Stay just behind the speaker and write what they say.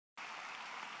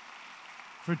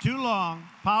For too long,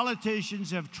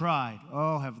 politicians have tried,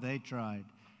 oh, have they tried,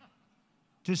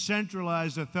 to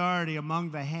centralize authority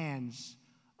among the hands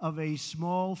of a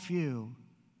small few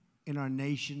in our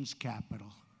nation's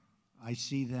capital. I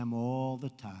see them all the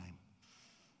time.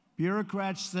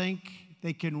 Bureaucrats think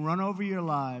they can run over your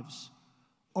lives,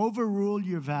 overrule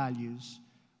your values,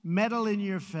 meddle in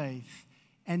your faith,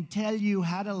 and tell you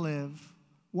how to live,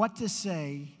 what to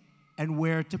say, and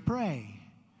where to pray.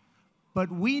 But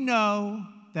we know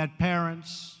that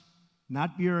parents,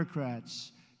 not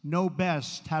bureaucrats, know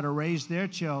best how to raise their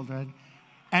children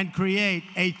and create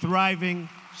a thriving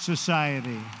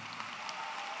society.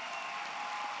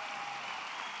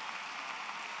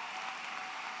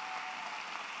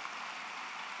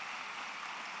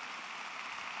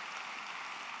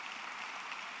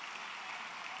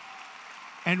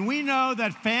 And we know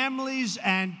that families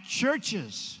and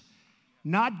churches,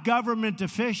 not government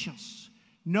officials,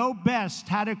 know best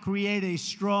how to create a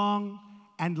strong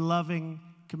and loving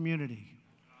community.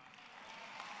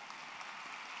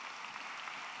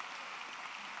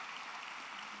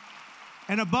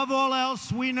 And above all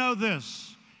else, we know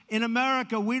this. In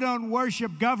America, we don't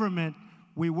worship government,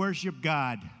 we worship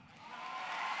God.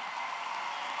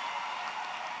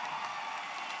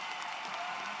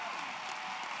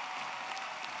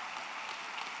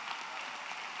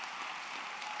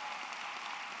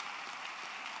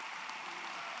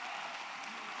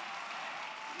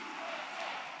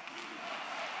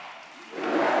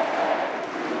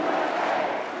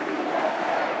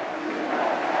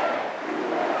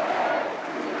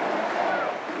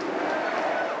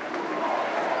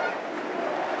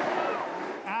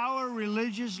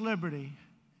 Religious liberty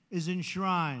is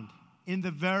enshrined in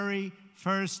the very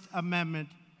First Amendment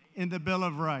in the Bill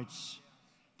of Rights.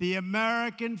 The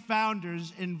American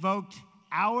founders invoked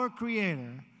our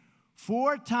Creator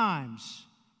 4 times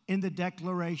in the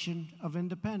Declaration of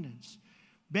Independence.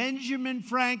 Benjamin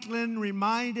Franklin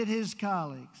reminded his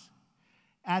colleagues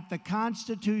at the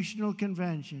Constitutional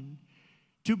Convention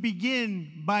to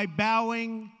begin by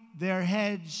bowing their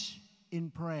heads in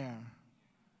prayer.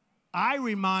 I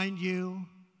remind you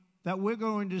that we're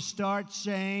going to start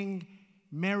saying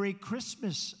Merry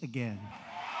Christmas again.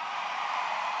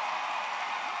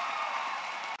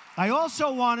 I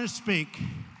also want to speak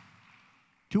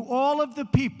to all of the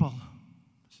people,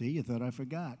 see, you thought I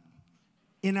forgot,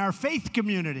 in our faith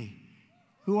community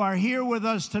who are here with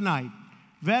us tonight,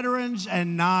 veterans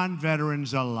and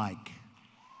non-veterans alike.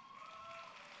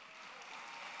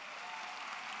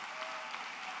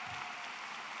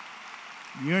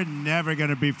 You're never going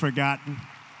to be forgotten.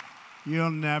 You'll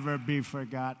never be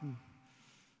forgotten.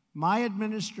 My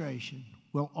administration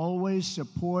will always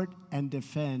support and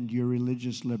defend your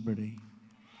religious liberty.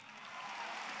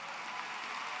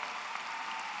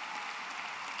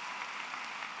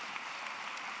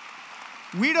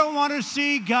 We don't want to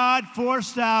see God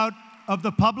forced out of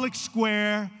the public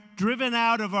square, driven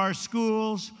out of our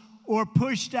schools, or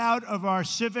pushed out of our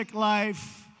civic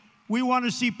life. We want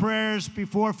to see prayers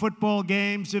before football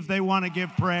games if they want to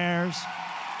give prayers.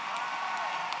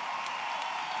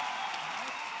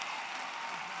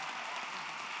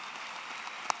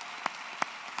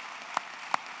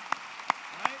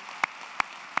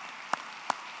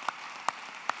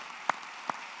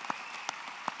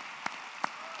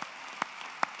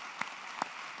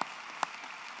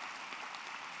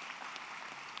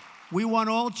 We want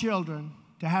all children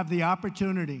to have the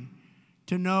opportunity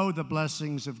to know the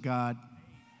blessings of God.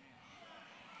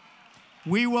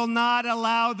 We will not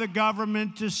allow the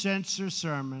government to censor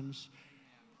sermons,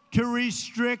 to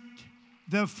restrict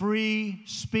the free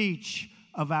speech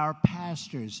of our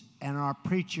pastors and our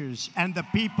preachers and the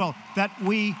people that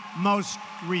we most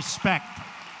respect.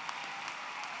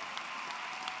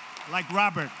 Like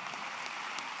Robert.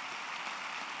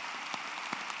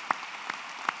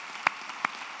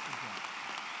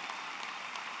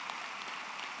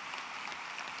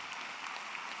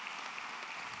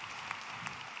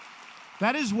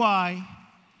 That is why,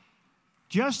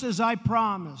 just as I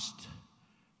promised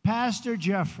Pastor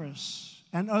Jeffress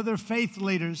and other faith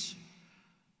leaders,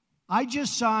 I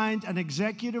just signed an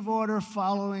executive order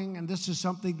following, and this is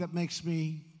something that makes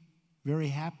me very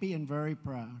happy and very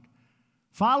proud,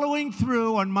 following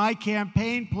through on my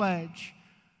campaign pledge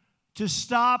to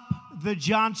stop the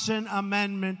Johnson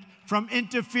Amendment from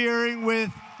interfering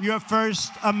with your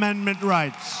First Amendment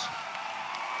rights.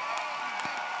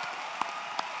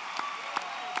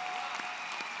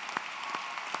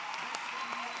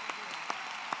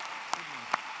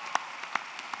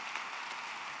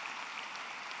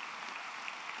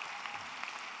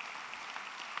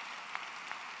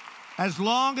 As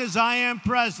long as I am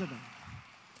president,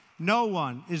 no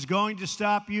one is going to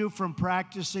stop you from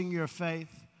practicing your faith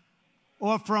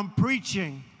or from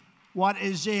preaching what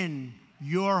is in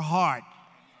your heart.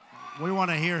 We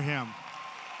want to hear him.